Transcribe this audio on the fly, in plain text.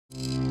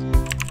In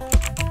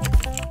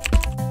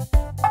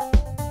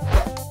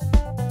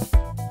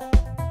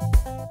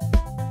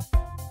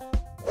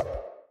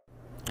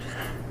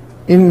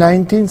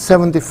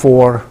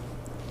 1974,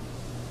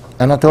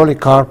 Anatoly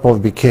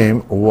Karpov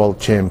became world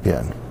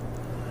champion.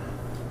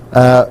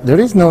 There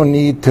is no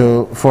need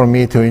for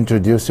me to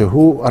introduce you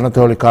who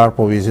Anatoly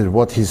Karpov is and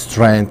what his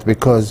strength,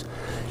 because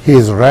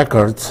his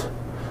records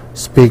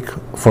speak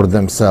for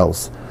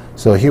themselves.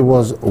 So he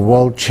was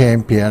world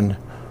champion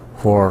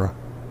for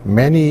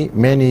many,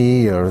 many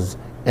years,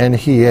 and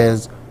he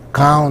has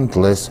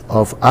countless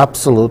of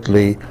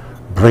absolutely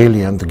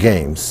brilliant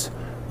games.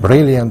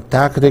 Brilliant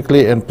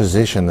tactically and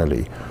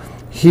positionally.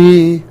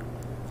 He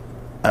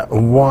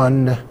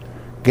won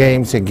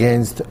games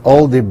against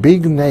all the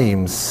big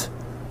names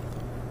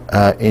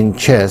in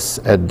chess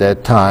at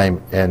that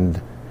time,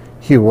 and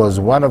he was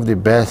one of the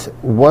best.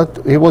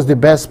 He was the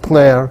best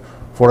player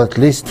for at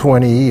least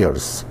 20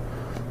 years.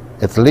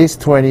 At least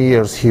 20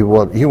 years he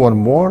won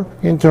more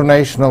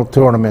international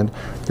tournaments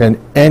than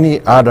any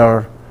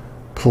other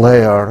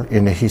player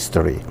in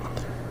history.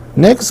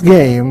 Next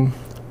game,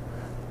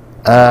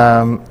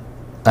 I'm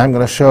going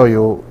to show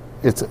you,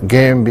 it's a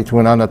game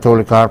between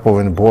Anatoly Karpov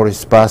and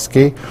Boris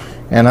Spassky,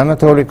 and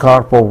Anatoly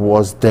Karpov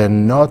was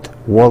then not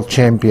world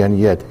champion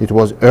yet. It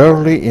was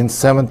early in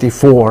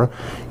 '74,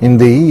 in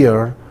the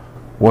year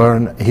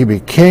when he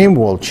became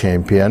world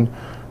champion,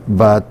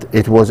 but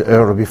it was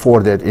early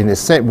before that. In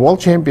the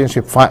World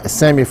Championship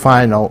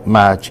semi-final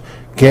match,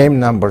 game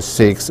number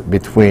 6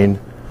 between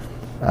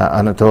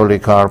Anatoly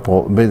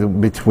Karpov,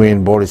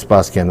 between Boris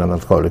Spassky and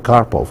Anatoly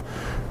Karpov.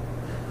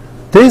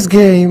 This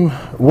game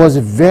was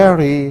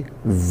very,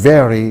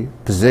 very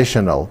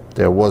positional.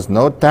 There was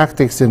no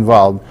tactics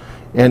involved,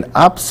 and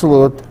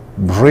absolute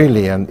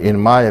brilliant in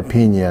my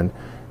opinion,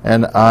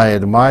 and I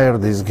admire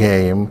this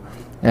game,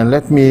 and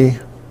let me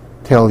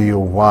tell you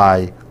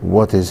why,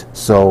 what is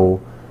so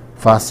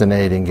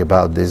fascinating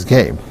about this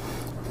game.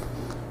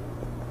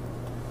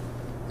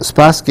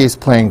 Spassky is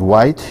playing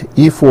white,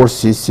 e4,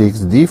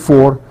 c6,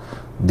 d4,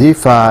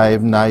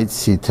 d5, knight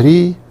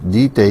c3,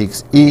 d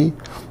takes e,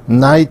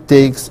 knight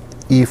takes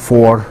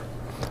e4,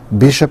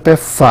 bishop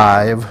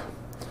f5,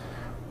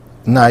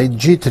 knight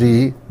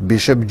g3,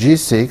 bishop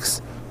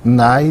g6,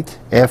 knight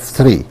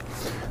f3.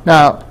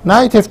 Now,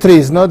 knight f3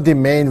 is not the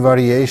main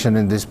variation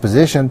in this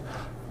position.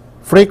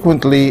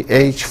 Frequently,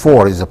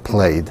 h4 is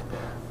played.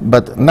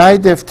 But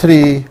knight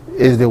f3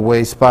 is the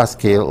way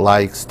Spassky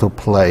likes to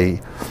play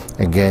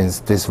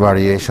against this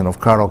variation of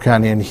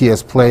Caro-Kann, and he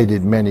has played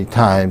it many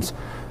times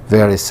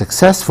very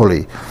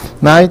successfully.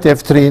 Knight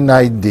f3,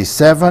 knight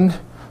d7,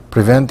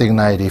 preventing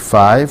knight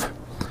e5,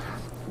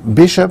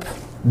 bishop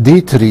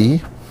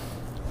d3,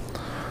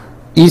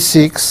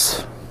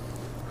 e6,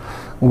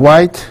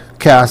 white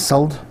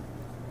castled,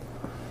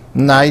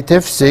 knight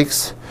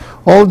f6.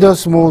 All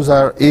those moves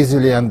are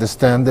easily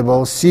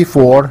understandable.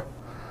 c4,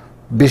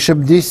 bishop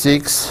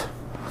d6,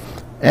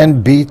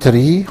 and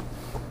b3,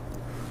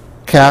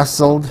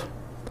 castled,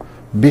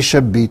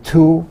 bishop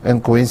b2,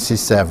 and queen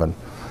c7.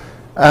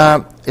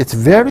 It's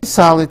very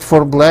solid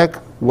for black.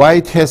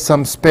 White has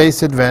some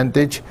space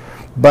advantage,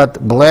 but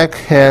black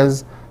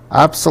has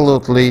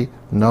absolutely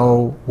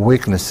no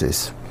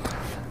weaknesses.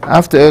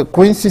 After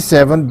queen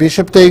c7,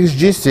 bishop takes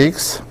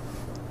g6,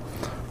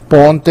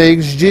 pawn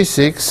takes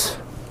g6,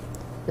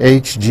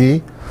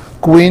 hg,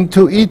 queen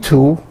to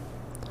e2,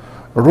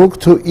 rook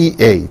to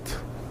e8.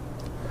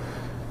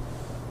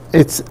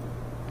 It's,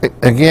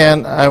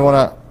 again, I want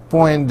to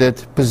point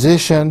that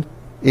position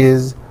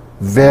is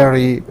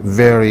very,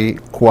 very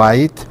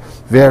quiet,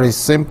 very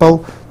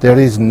simple. There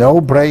is no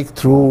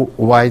breakthrough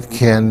white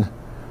can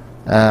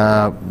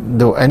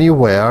do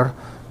anywhere,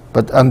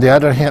 but on the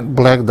other hand,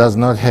 black does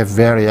not have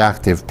very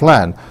active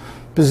plan.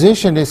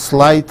 Position is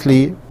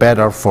slightly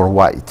better for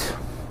white.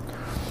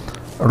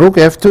 Rook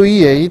f to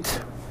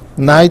e8,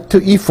 knight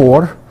to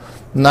e4,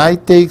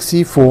 knight takes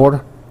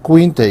e4,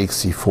 queen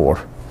takes e4.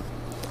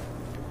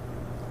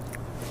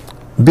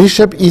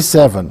 Bishop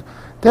e7.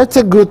 That's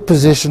a good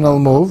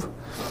positional move.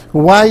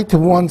 White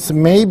wants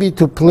maybe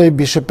to play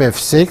bishop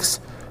f6,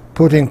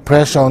 putting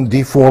pressure on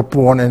d4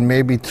 pawn, and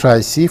maybe try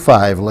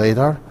c5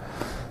 later.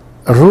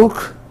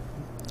 Rook,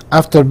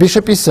 after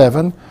bishop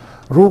e7,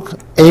 rook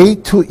a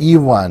to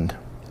e1,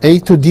 a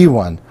to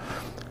d1,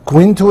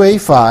 queen to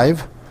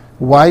a5,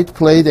 white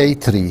played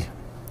a3,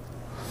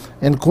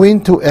 and queen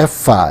to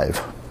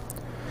f5,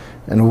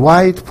 and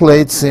white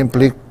played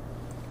simply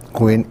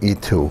queen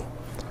e2.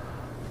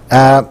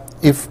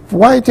 If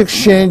white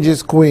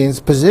exchanges queens,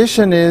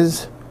 position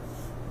is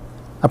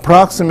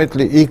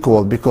approximately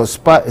equal, because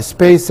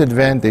space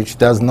advantage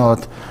does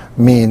not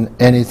mean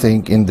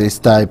anything in this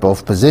type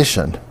of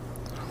position.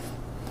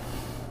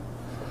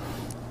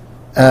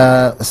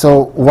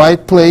 So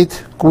white played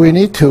queen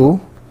e2,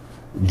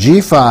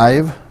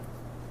 g5,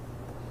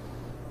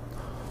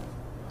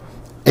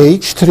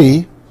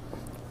 h3,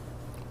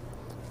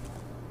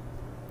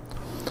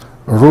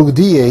 rook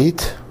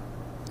d8,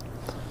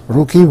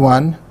 rook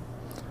e1,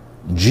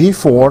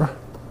 g4,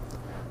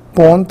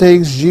 pawn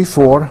takes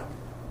g4,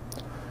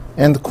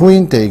 and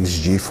queen takes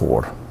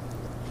g4.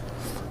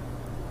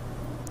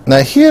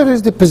 Now here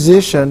is the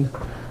position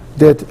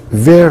that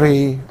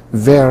very,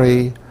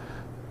 very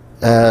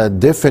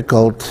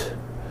difficult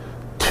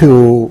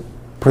to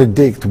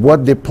predict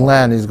what the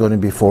plan is going to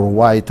be for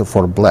white or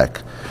for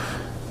black.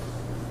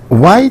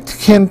 White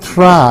can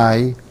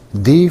try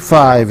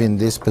d5 in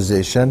this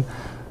position.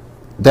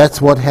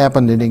 That's what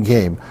happened in the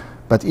game.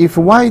 But if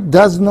white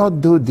does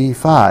not do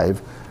d5,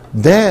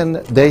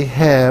 then they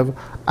have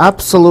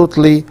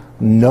absolutely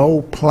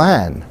no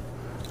plan.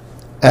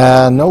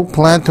 No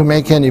plan to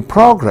make any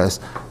progress.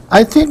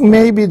 I think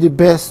maybe the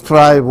best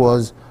try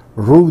was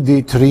rook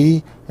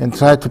d3 and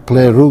try to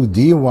play rook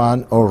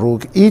d1 or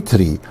rook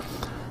e3.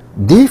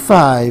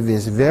 d5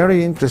 is a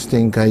very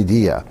interesting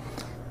idea.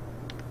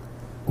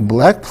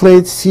 Black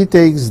played c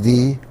takes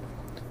d,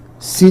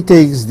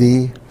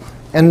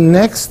 and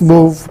next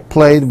move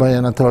played by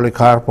Anatoly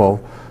Karpov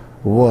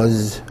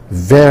was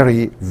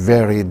very,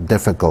 very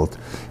difficult.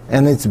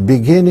 And it's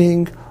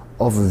beginning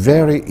of a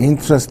very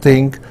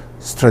interesting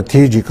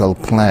strategical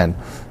plan.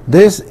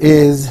 This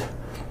is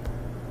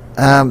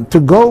to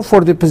go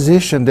for the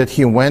position that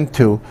he went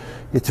to.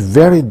 It's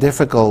very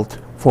difficult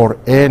for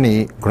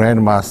any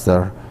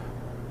grandmaster.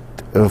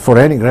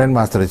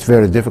 It's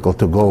very difficult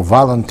to go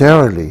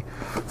voluntarily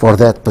for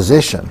that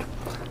position.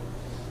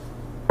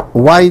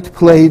 White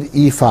played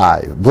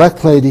e5. Black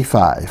played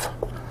e5.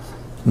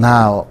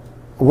 Now,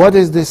 what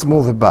is this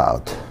move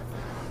about?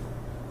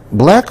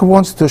 Black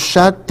wants to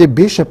shut the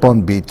bishop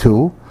on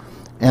b2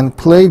 and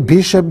play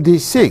bishop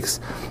d6.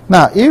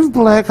 Now, if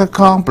black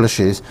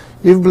accomplishes,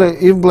 if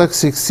black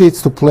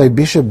succeeds to play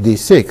bishop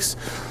d6,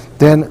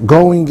 then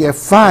going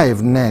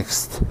f5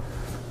 next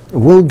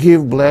will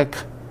give black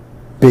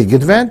big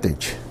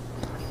advantage.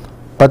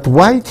 But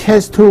white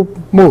has two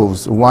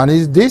moves. One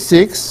is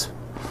d6,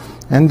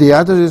 and the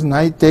other is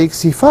knight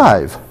takes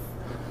e5.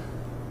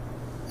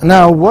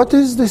 Now, what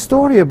is the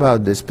story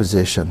about this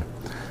position?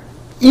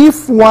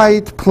 If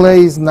white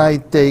plays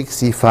knight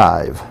takes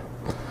e5,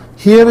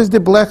 here is the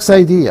black's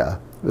idea.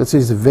 This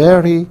is a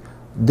very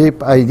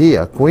deep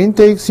idea. Queen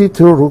takes e2,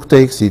 rook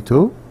takes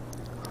e2,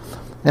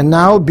 and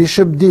now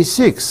bishop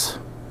d6,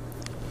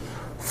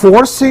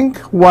 forcing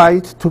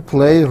white to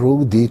play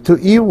rook d to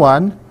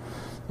e1,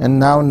 and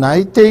now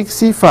knight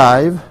takes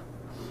e5,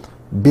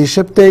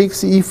 bishop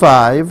takes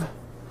e5,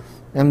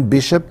 and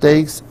bishop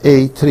takes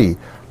a3.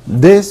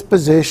 This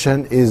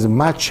position is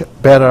much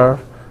better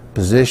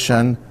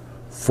position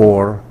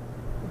for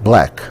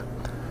black,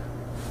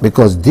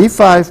 because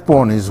d5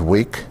 pawn is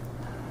weak,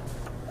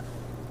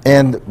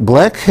 and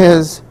black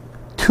has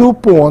two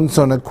pawns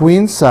on a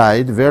queen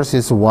side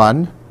versus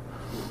one,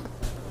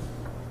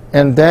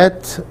 and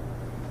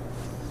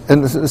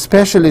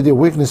especially the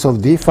weakness of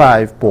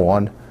d5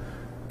 pawn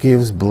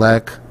gives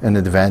black an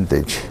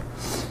advantage.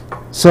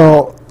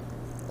 So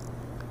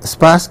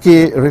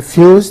Spassky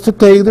refused to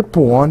take the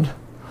pawn,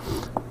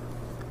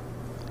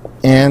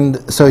 and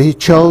so he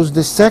chose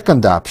the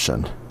second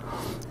option.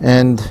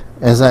 And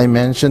as I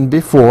mentioned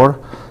before,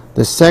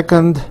 the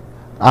second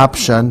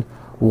option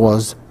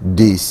was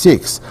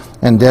d6,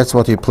 and that's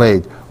what he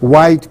played.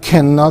 White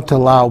cannot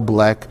allow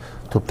black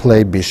to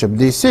play bishop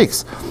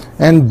d6,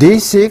 and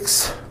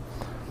d6,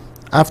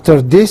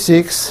 after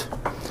d6,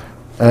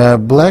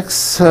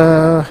 black's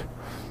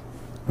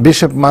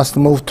bishop must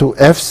move to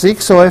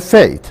f6 or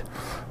f8,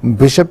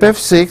 bishop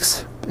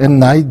f6, and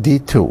knight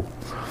d2.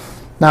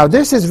 Now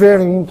this is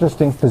very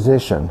interesting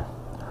position.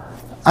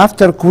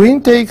 After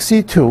queen takes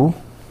e2,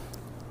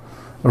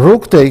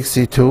 rook takes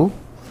e2,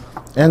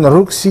 and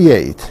rook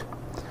c8.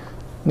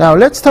 Now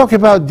let's talk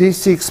about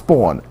d6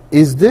 pawn.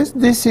 Is this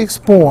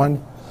d6 pawn?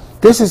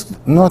 This is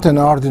not an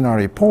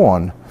ordinary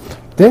pawn.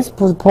 This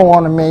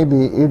pawn may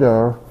be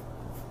either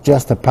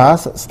just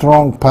a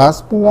strong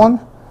pass pawn,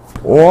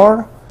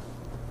 or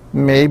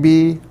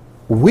maybe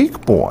weak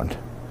pawn.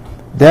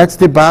 That's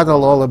the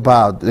battle all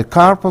about. The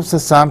Karpov's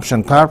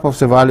assumption,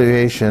 Karpov's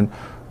evaluation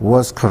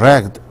was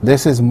correct.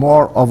 This is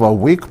more of a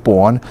weak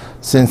pawn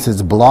since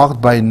it's blocked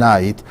by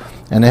knight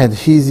and had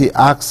easy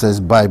access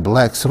by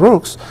black's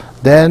rooks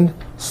than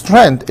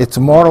strength. It's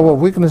more of a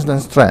weakness than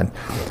strength.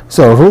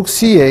 So rook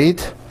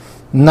c8,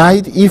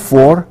 knight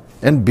e4,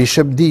 and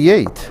bishop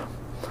d8.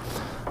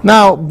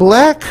 Now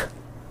black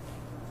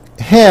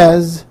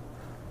has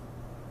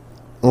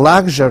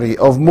luxury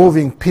of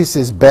moving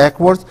pieces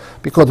backwards,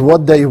 because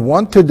what they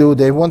want to do,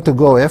 they want to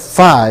go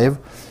f5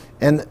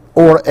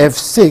 or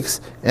f6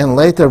 and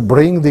later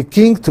bring the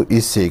king to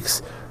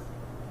e6.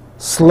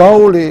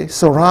 Slowly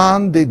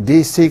surround the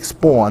d6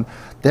 pawn.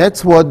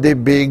 That's what the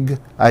big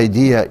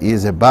idea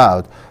is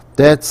about.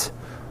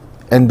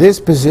 And this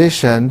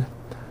position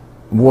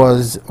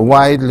was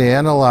widely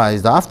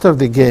analyzed after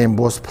the game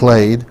was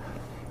played,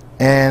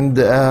 and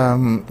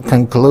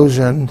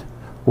conclusion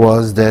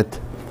was that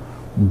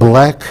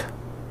black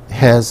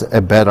has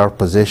a better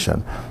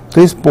position.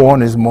 This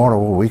pawn is more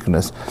of a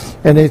weakness.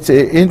 And it's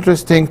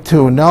interesting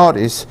to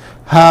notice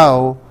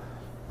how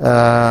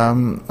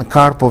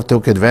Karpov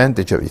took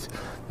advantage of it.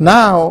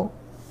 Now,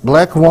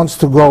 black wants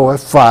to go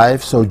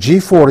f5, so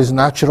g4 is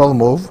natural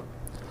move.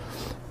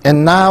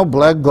 And now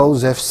black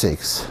goes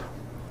f6.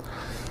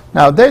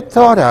 Now they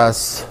taught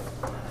us,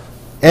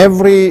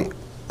 every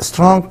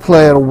strong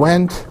player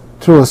went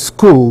through a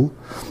school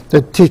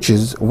that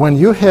teaches when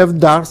you have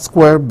dark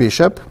square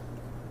bishop,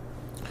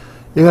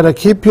 you got to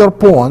keep your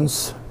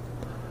pawns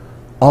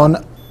on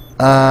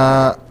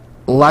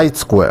light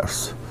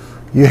squares.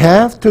 You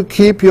have to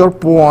keep your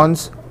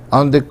pawns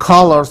on the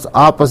colors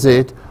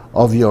opposite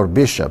of your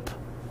bishop.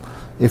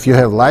 If you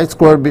have light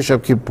square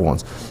bishop, keep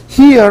pawns.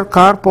 Here,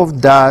 Karpov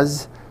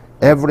does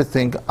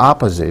everything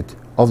opposite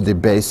of the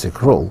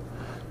basic rule.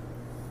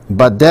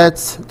 But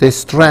that's the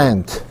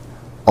strength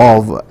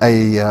of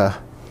a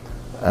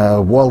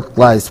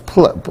world-class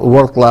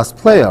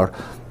player,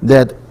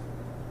 that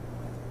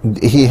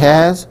he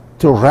has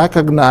to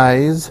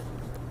recognize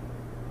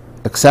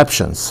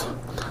exceptions.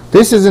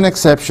 This is an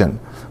exception.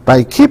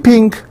 By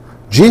keeping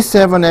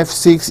g7,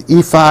 f6,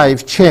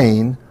 e5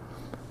 chain,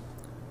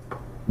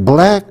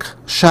 black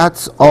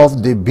shuts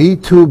off the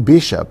b2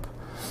 bishop.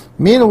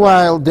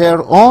 Meanwhile,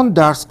 their own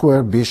dark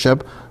square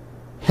bishop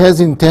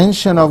has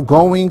intention of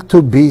going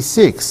to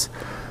b6.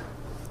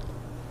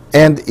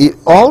 And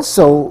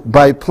also,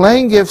 by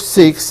playing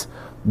f6,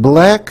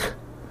 black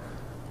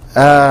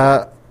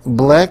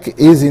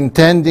is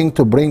intending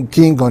to bring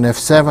king on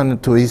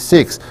f7 to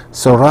e6,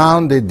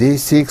 surround the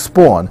d6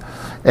 pawn.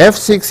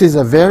 f6 is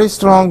a very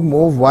strong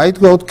move. White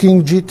got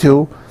king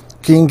g2,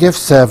 king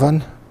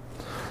f7,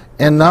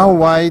 and now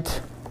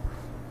white,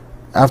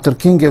 after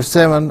king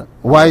f7,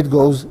 white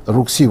goes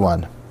rook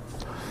c1.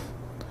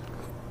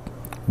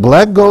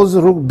 Black goes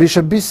rook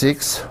bishop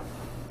b6.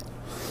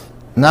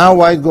 Now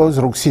white goes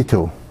rook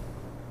c2.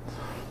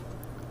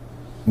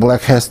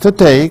 Black has to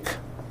take.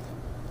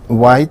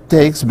 White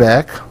takes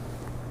back.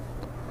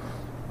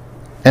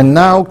 And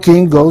now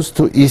king goes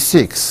to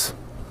e6.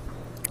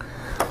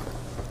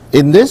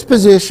 In this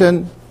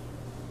position,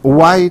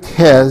 white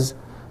has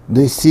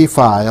the c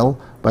file,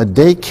 but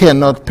they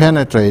cannot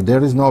penetrate.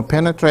 There is no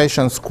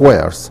penetration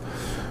squares.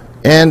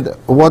 And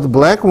what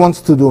black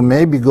wants to do,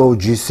 maybe go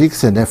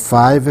g6 and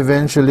f5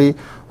 eventually,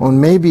 or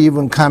maybe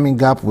even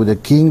coming up with a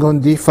king on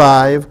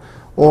d5,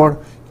 or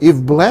if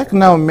black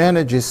now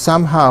manages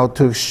somehow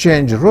to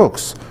exchange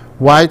rooks,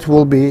 white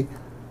will be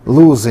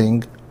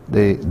losing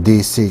the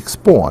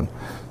d6 pawn.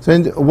 So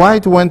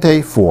white went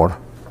a4.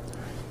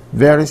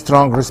 Very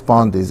strong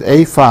response is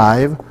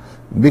a5,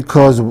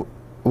 because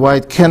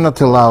white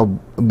cannot allow,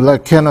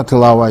 black cannot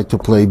allow white to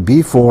play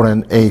b4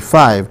 and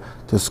a5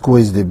 to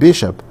squeeze the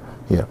bishop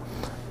here.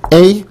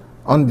 A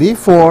on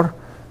b4,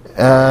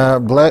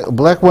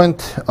 black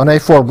went on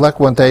a4, black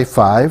went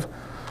a5,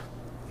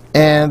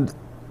 and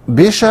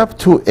bishop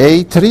to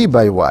a3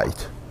 by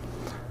white.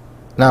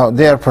 Now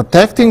they are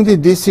protecting the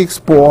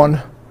d6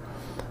 pawn,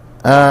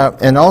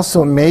 and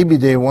also maybe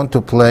they want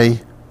to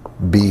play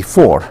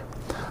b4.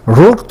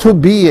 Rook to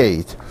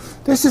b8.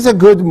 This is a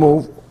good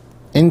move.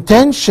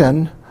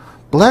 Intention,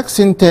 black's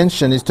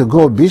intention is to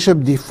go bishop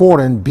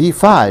d4 and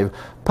b5,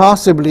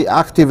 possibly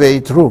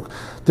activate rook.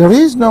 There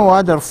is no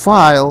other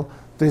file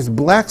this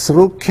black's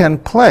rook can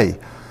play.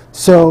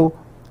 So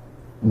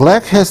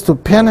black has to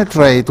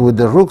penetrate with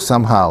the rook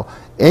somehow.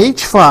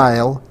 H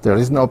file, there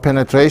is no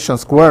penetration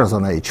squares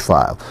on H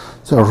file.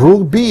 So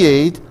rook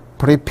b8,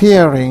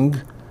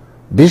 preparing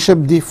bishop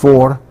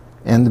d4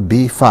 and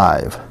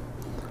b5.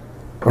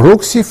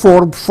 Rook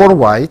c4 for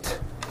white.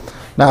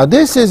 Now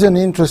this is an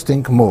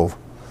interesting move.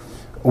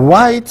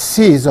 White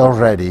sees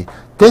already.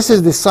 This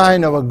is the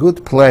sign of a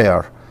good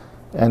player.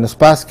 And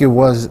Spassky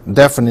was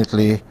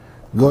definitely a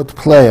good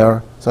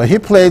player. So he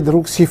played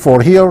rook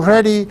c4. He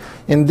already,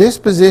 in this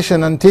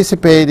position,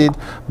 anticipated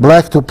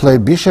black to play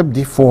bishop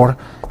d4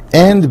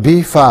 and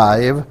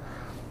b5.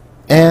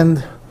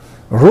 And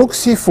rook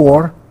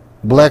c4,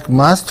 black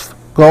must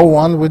go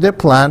on with the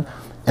plan.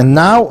 And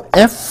now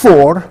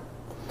f4.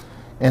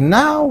 And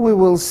now we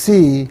will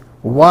see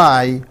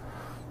why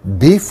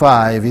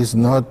b5 is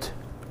not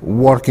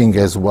working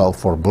as well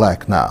for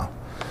black now.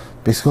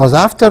 Because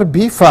after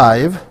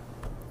b5,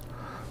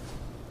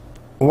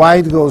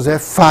 white goes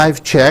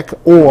f5 check,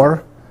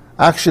 or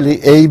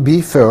actually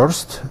ab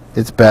first,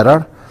 it's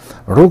better.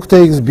 Rook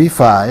takes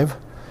b5,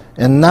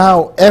 and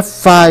now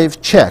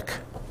f5 check.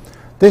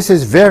 This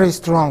is very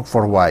strong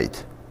for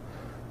white.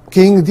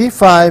 King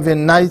d5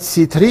 and knight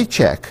c3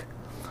 check,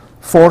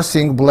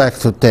 forcing black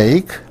to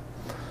take.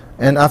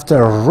 And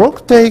after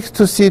rook takes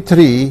to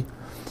c3,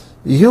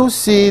 you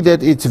see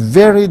that it's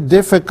very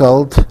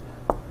difficult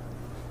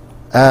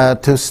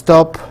to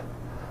stop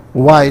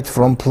white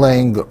from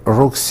playing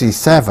rook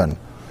c7.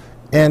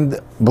 And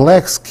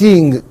black's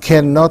king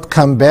cannot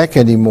come back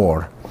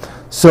anymore.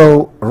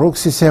 So rook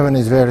c7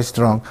 is very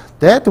strong.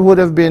 That would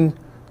have been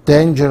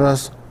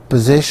dangerous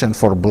position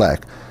for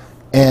black.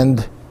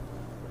 And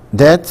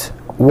that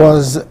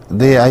was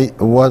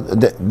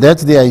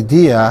that's the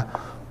idea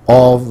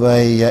of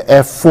a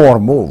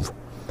f4 move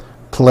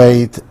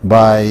played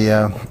by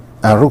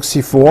rook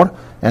c4,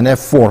 and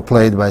f4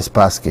 played by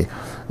Spassky.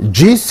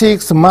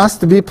 g6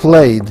 must be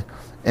played,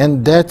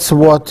 and that's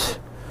what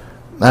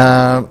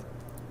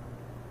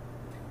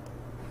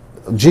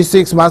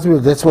G6 must be,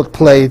 that's what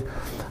played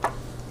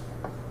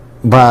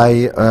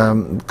by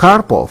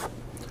Karpov.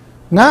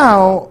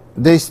 Now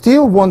they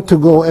still want to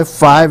go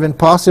F5 and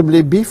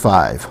possibly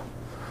B5.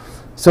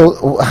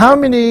 So how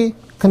many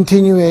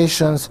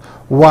continuations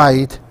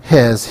white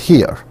has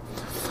here?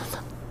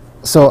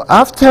 So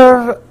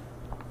after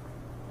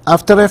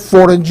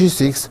F4 and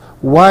G6,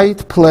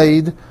 white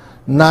played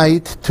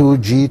knight to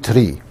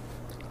G3.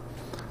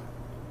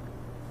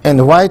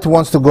 And white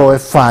wants to go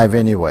F5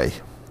 anyway.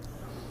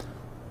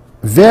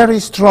 Very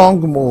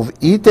strong move.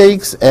 E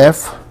takes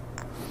F,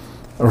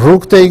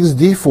 rook takes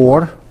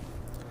D4,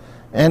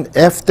 and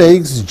F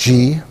takes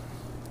G,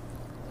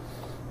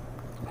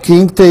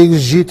 king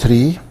takes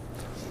G3,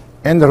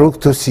 and rook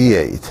to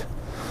C8.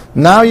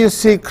 Now you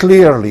see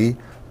clearly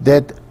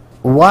that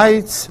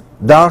white's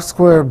dark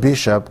square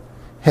bishop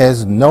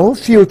has no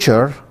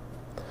future.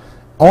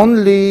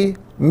 Only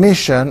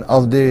mission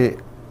of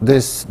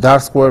this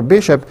dark square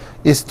bishop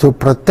is to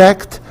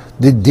protect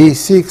the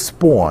D6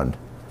 pawn.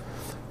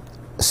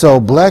 So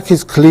black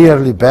is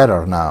clearly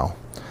better now.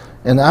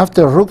 And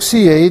after rook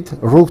C8,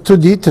 rook to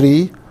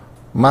D3,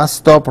 must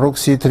stop rook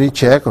C3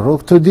 check,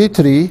 rook to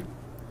D3,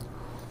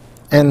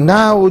 and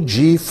now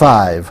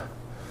G5.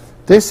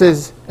 This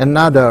is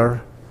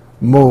another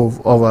move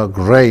of a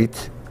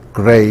great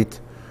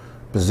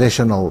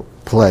positional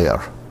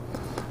player.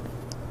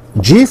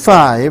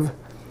 G5,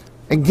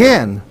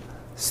 again,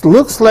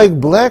 looks like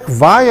black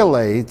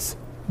violates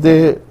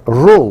the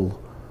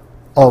rule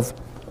of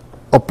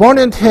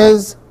opponent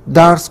has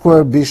dark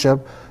square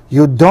bishop.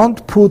 You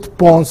don't put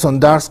pawns on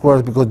dark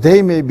squares because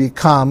they may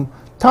become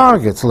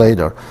targets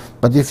later.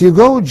 But if you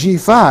go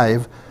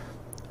G5,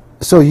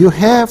 so you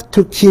have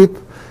to keep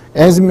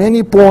as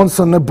many pawns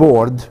on the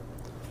board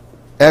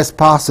as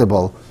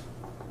possible.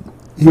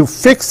 You're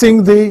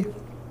fixing the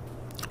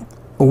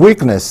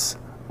weakness.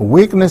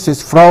 Weakness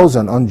is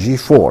frozen on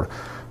G4.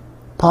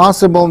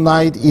 Possible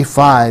knight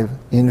E5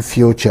 in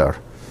future.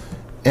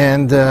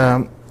 And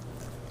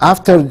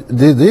after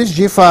this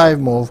G5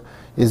 move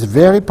is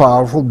very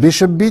powerful.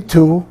 Bishop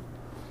B2,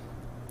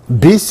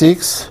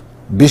 B6,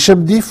 Bishop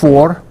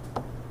D4,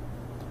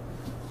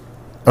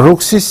 Rook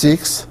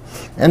C6,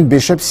 and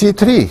Bishop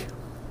C3.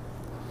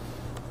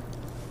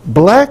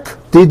 Black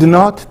did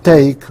not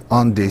take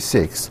on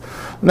D6.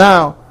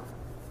 Now,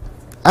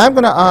 I'm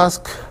going to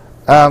ask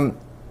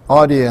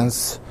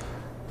audience,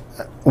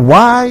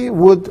 why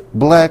would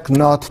black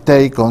not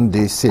take on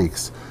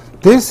D6?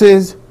 This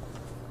is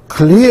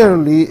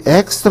clearly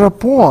extra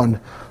pawn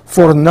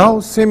for no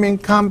seeming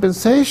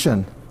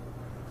compensation.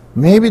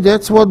 Maybe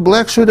that's what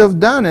black should have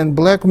done, and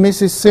black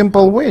misses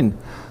simple win.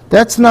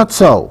 That's not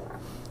so.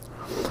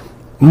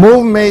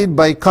 Move made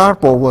by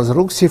Karpov was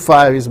rook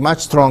C5 is much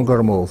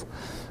stronger move.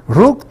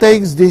 Rook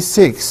takes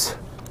D6.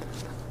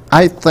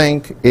 I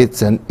think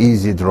it's an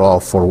easy draw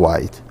for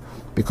white,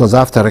 because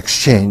after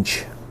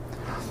exchange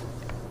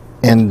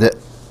and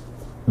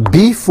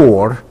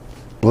B4,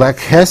 black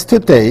has to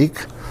take,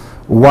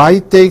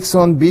 white takes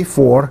on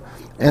B4,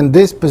 and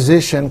this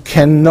position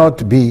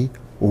cannot be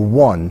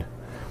won,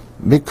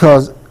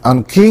 because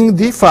on king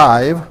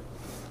D5,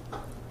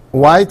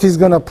 white is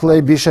going to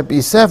play bishop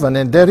E7,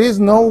 and there is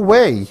no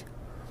way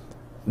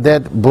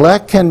that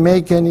black can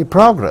make any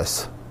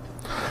progress.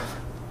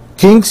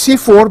 King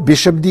C4,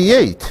 bishop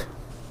D8.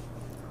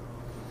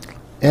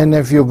 And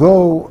if you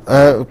go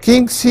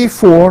king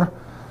C4,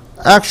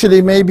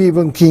 actually maybe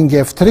even king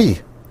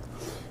F3.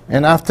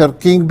 And after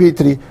king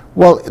B3,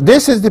 well,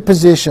 this is the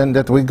position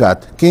that we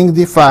got. King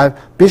D5,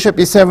 bishop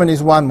E7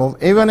 is one move.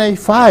 Even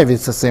A5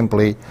 is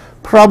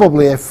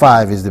probably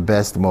F5 is the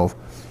best move.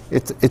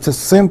 It's a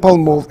simple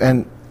move,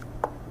 and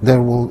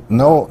there will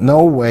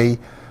no way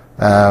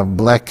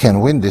black can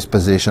win this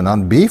position.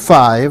 On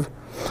B5,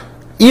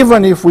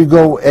 even if we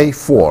go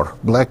A4,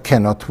 black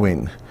cannot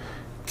win.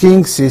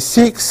 King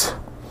C6,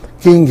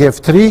 king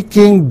F3,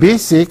 king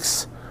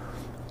B6,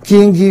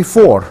 king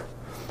E4.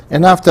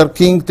 And after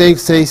king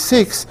takes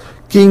A6,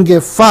 king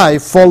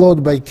F5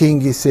 followed by king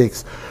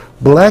E6.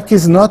 Black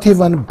is not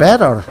even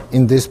better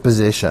in this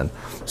position.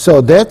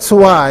 So that's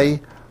why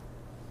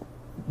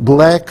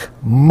black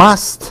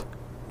must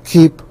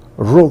keep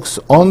rooks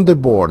on the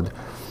board.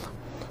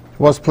 It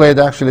was played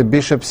actually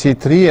bishop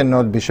C3 and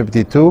not bishop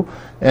D2.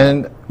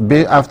 And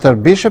after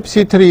bishop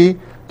C3,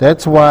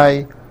 that's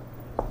why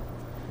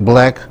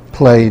black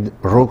played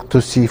rook to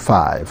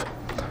C5.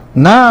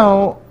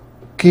 Now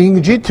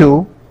king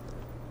G2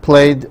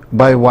 played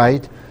by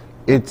white.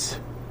 It's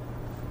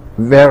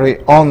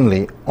very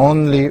only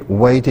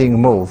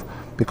waiting move,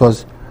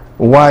 because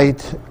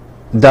white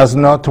does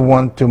not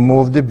want to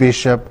move the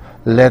bishop,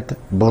 let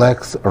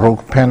black's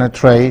rook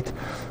penetrate.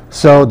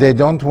 So they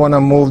don't want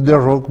to move the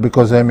rook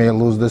because they may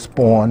lose this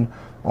pawn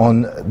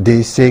on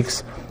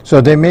D6.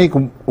 So they make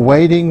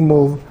waiting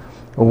move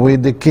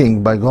with the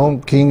king by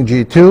going king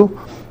G2.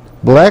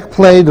 Black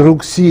played rook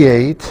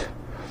C8,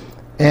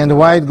 and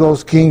white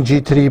goes king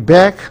G3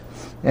 back,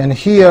 and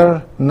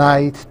here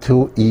knight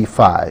to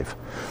E5.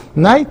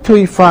 Knight to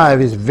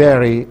E5 is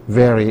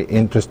very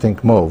interesting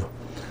move.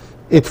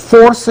 it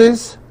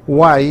forces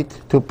white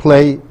to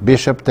play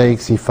bishop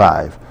takes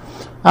e5.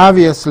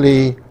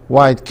 Obviously,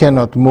 white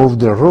cannot move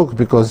the rook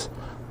because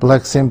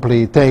black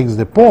simply takes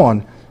the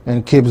pawn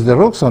and keeps the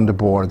rooks on the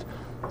board.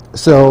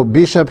 So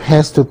bishop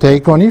has to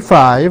take on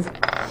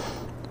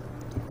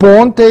e5,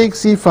 pawn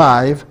takes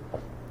e5,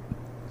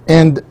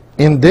 and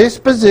in this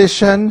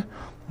position,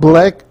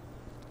 black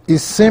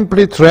is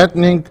simply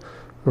threatening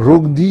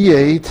rook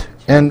d8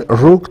 and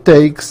rook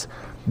takes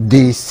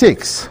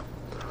d6.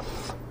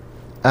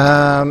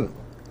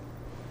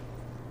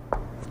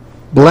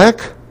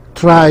 Black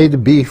tried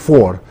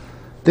b4.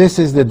 This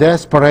is the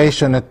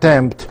desperation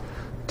attempt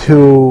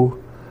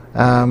to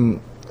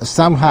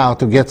somehow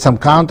to get some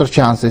counter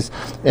chances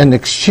and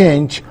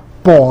exchange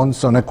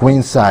pawns on a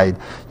queen side.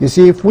 You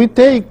see, if we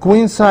take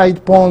queen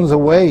side pawns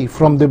away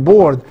from the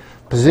board,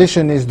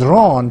 position is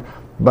drawn,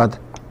 but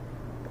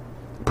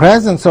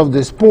presence of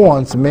these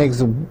pawns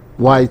makes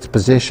white's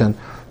position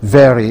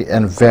very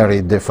and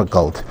very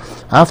difficult.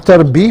 After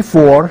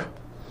b4,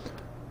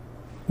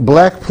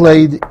 black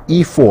played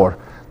e4.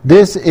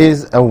 This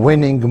is a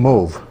winning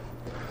move.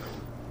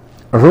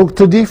 Rook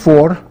to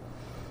d4,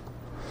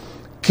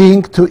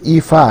 king to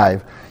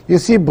e5. You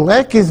see,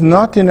 black is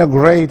not in a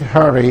great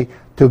hurry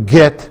to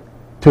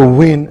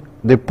win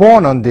the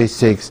pawn on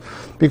d6,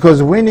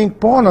 because winning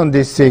pawn on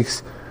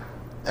d6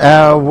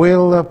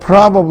 will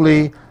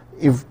probably,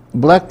 if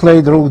black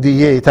played rook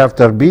d8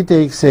 after b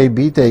takes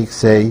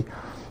a,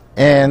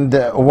 and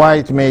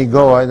white may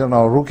go, I don't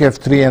know, rook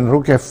f3 and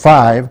rook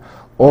f5,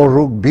 or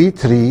rook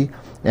b3,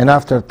 and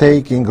after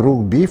taking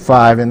rook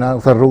b5, and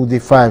after rook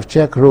d5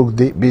 check, rook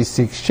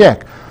b6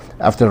 check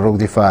after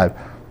rook d5.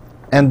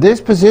 And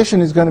this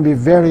position is going to be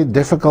very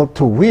difficult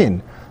to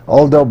win,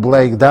 although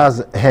black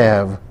does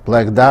have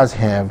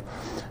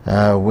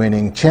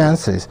winning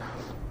chances.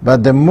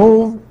 But the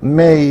move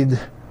made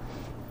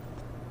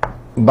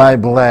by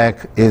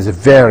black is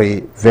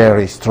very,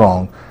 very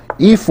strong.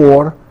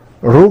 e4,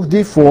 rook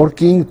d4,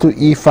 king to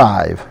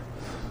e5.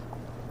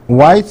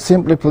 White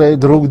simply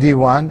played rook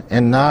d1,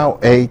 and now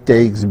a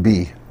takes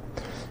b.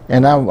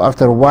 And now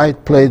after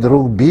white played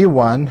rook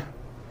b1,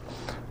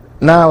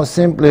 now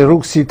simply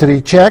rook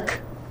c3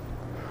 check,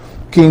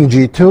 king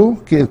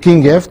g2,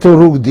 king f2,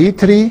 rook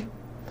d3,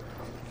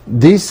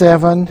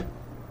 d7,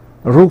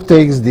 rook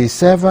takes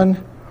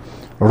d7,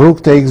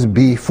 rook takes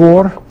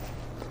b4,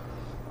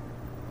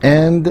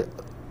 and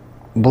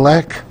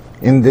black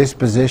in this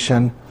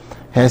position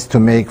has to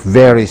make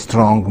very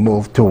strong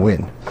move to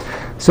win.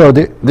 So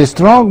the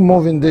strong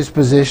move in this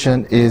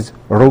position is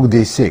rook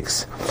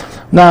d6.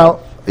 Now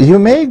you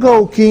may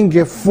go king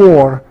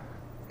f4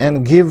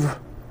 and give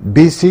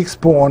b6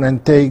 pawn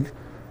and take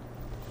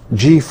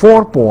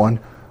g4 pawn,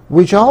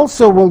 which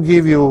also will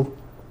give you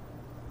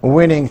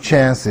winning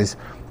chances,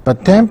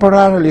 but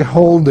temporarily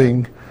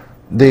holding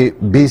the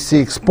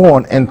b6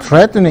 pawn and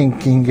threatening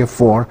king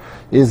f4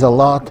 is a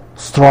lot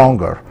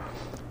stronger.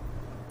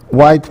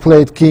 White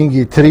played king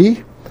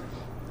e3,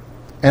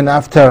 and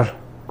after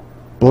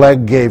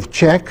black gave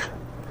check,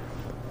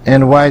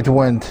 and white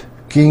went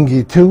king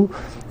e2,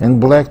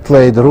 and black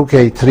played rook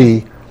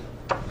a3,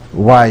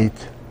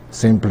 white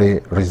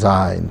simply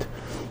resigned.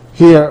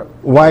 Here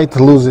white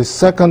loses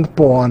second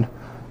pawn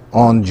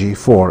on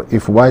g4.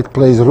 If white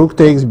plays rook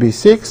takes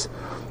b6,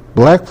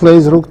 black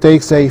plays rook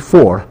takes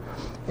a4,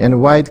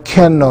 and white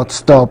cannot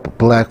stop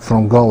black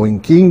from going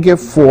king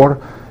f4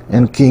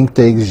 and king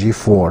takes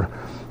g4.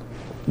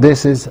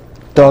 This is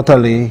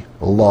totally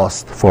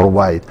lost for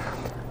white.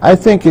 I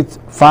think it's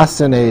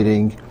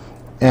fascinating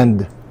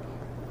and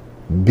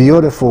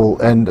beautiful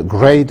and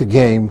great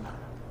game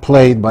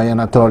played by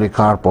Anatoly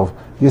Karpov.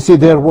 You see,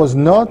 there was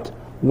not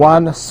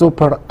one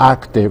super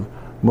active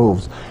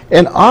moves.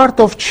 And art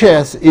of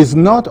chess is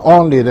not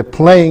only the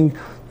playing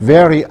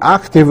very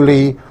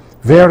actively,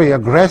 very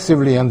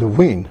aggressively and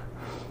win.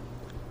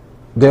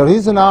 There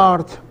is an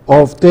art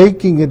of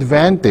taking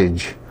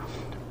advantage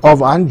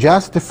of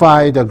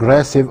unjustified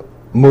aggressive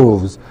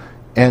moves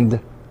and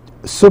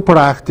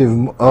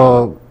superactive,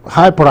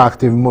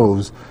 hyperactive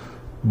moves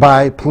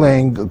by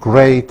playing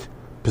great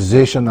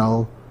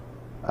positional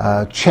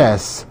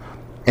chess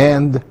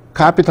and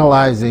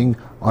capitalizing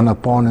on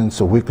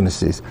opponents'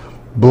 weaknesses.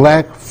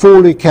 Black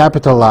fully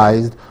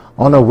capitalized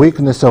on a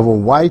weakness of a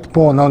white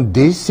pawn on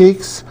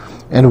d6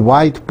 and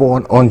white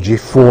pawn on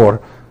g4.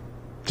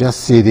 Just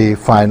see the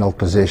final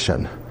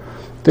position.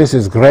 This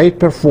is great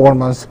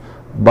performance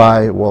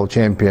by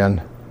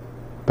former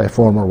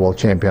world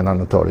champion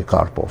Anatoly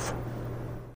Karpov.